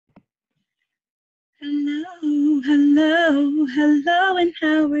Hello, hello, hello, and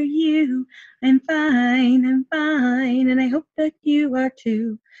how are you? I'm fine, and I hope that you are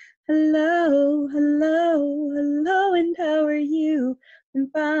too. Hello, hello, hello, and how are you? I'm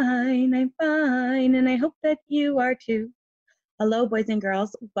fine, and I hope that you are too. Hello, boys and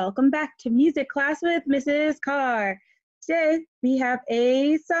girls. Welcome back to Music Class with Mrs. Carr. Today, we have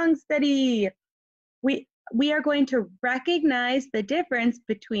a song study. We are going to recognize the difference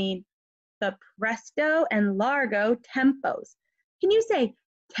between the presto and largo tempos. Can you say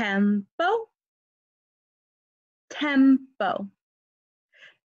tempo? Tempo.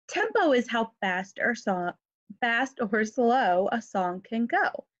 Tempo is how fast or slow a song can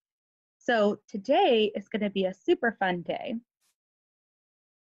go. So today is going to be a super fun day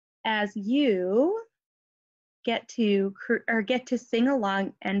as you get to sing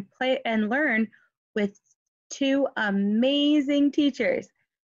along and play and learn with two amazing teachers.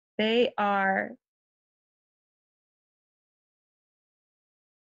 They are,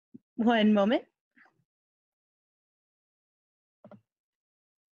 one moment.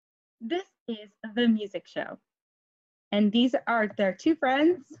 This is the music show. And these are their two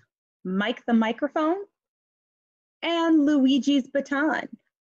friends, Mike the microphone and Luigi's baton.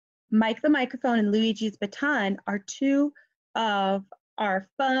 Mike the microphone and Luigi's baton are two of our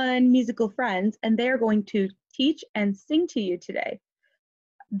fun musical friends, and they're going to teach and sing to you today.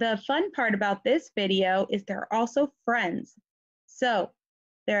 The fun part about this video is they're also friends. So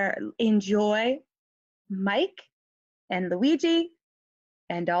enjoy Mike and Luigi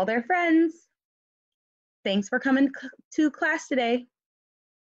and all their friends. Thanks for coming to class today.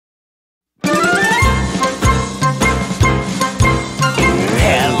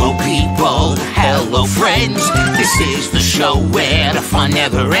 Hello people, hello friends. This is the show where the fun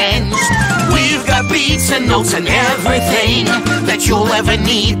never ends. We've got beats and notes and everything that you'll ever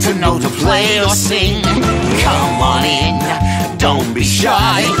need to know to play or sing. Come on in, don't be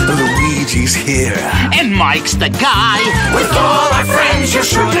shy. Luigi's here and Mike's the guy. With all our friends you're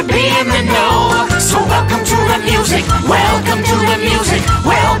sure to be in the know. So welcome to the music, welcome to the music,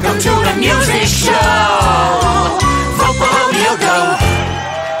 welcome to the music show. We'll go.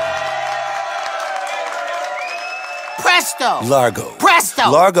 Presto! Largo. Presto!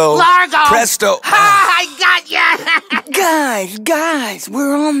 Largo. Largo! Presto! Ha! I got ya! Guys,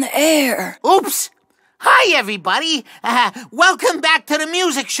 we're on the air. Oops! Hi, everybody. Welcome back to the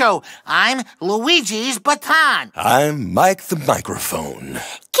music show. I'm Luigi's baton. I'm Mike the microphone.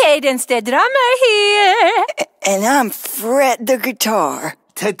 Cadence the drummer here. And I'm Fred the guitar.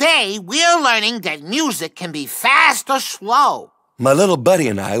 Today, we're learning that music can be fast or slow. My little buddy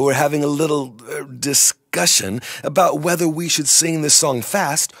and I were having a little discussion about whether we should sing this song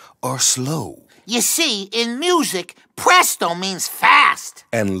fast or slow. You see, in music, presto means fast.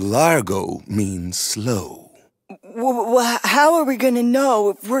 And largo means slow. Well, how are we going to know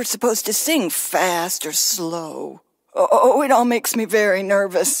if we're supposed to sing fast or slow? Oh, it all makes me very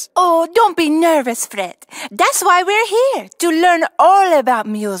nervous. Oh, don't be nervous, Fred. That's why we're here, to learn all about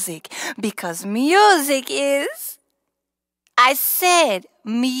music. Because music is... I said,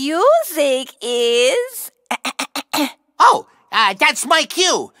 music is... Oh, that's my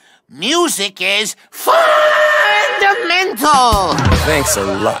cue. Music is fundamental. Thanks a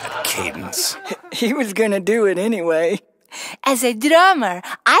lot, Cadence. He was going to do it anyway. As a drummer,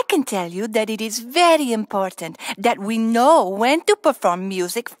 I can tell you that it is very important that we know when to perform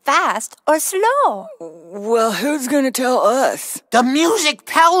music fast or slow. Well, who's going to tell us? The music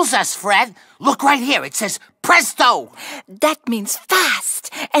tells us, Fred. Look right here. It says presto. That means fast.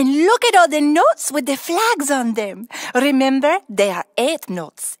 And look at all the notes with the flags on them. Remember, they are 8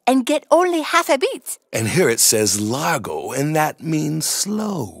 notes and get only half a beat. And here it says largo, and that means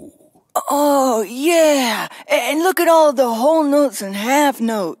slow. Oh, yeah. And look at all the whole notes and half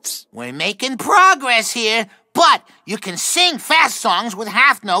notes. We're making progress here, but you can sing fast songs with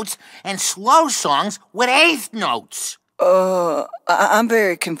half notes and slow songs with 8 notes. I'm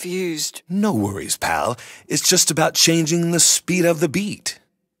very confused. No worries, pal. It's just about changing the speed of the beat.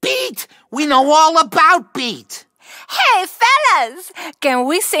 Beat? We know all about beat. Hey, fellas! Can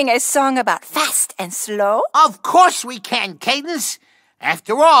we sing a song about fast and slow? Of course we can, Cadence.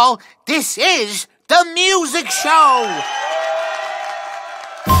 After all, this is the music show.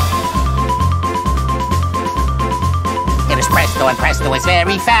 It is presto and presto is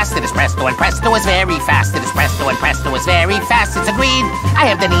very fast. It is presto and presto is very fast. It is presto and presto is very fast. It's agreed. I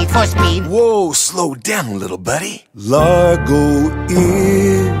have the need for speed. Whoa, slow down, little buddy. Largo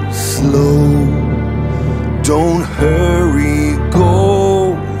is slow. Don't hurry,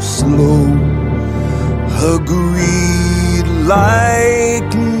 go slow. Agreed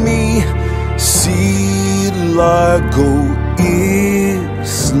like me. See largo is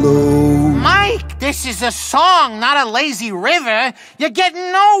slow. Mike, this is a song, not a lazy river. You're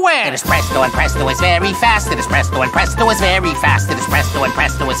getting nowhere. It is presto and presto is very fast. It is presto and presto is very fast. It is presto and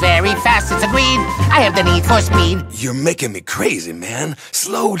presto is very fast. It's agreed. I have the need for speed. You're making me crazy, man.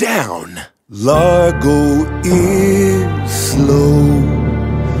 Slow down. Largo is slow.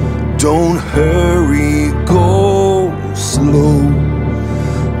 Don't hurry, go slow.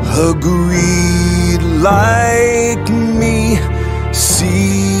 Agreed like me.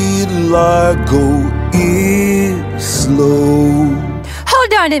 See, largo is slow.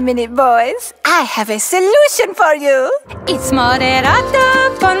 Hold on a minute, boys. I have a solution for you. It's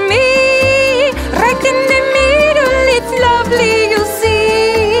moderato for me. Right in the middle, it's lovely, you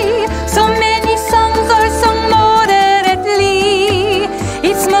see. So many songs are sung moderately.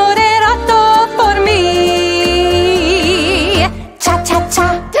 It's moderato for me. Cha-cha-cha.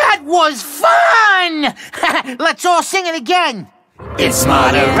 That was fun! Let's all sing it again. It's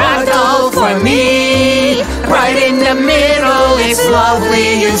moderato for me. Right in the middle, it's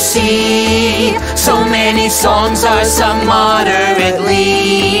lovely, you see. So many songs are sung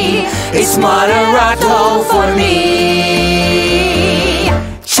moderately. It's moderato for me.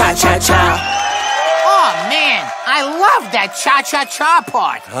 Cha-cha-cha. Oh, man, I love that cha-cha-cha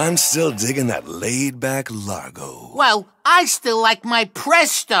part. I'm still digging that laid-back largo. Well, I still like my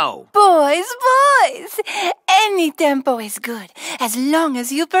Presto. Boys, any tempo is good as long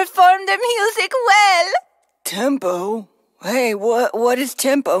as you perform the music well. Tempo? Hey, what is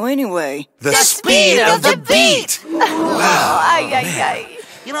tempo anyway? The speed of the beat. Ay.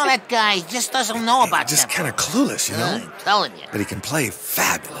 You know, that guy just doesn't know about Just tempo. kind of clueless, you know? I'm telling you. But he can play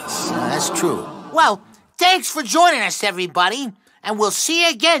fabulous. That's true. Well, thanks for joining us, everybody. And we'll see you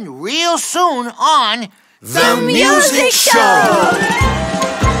again real soon on The Music Show!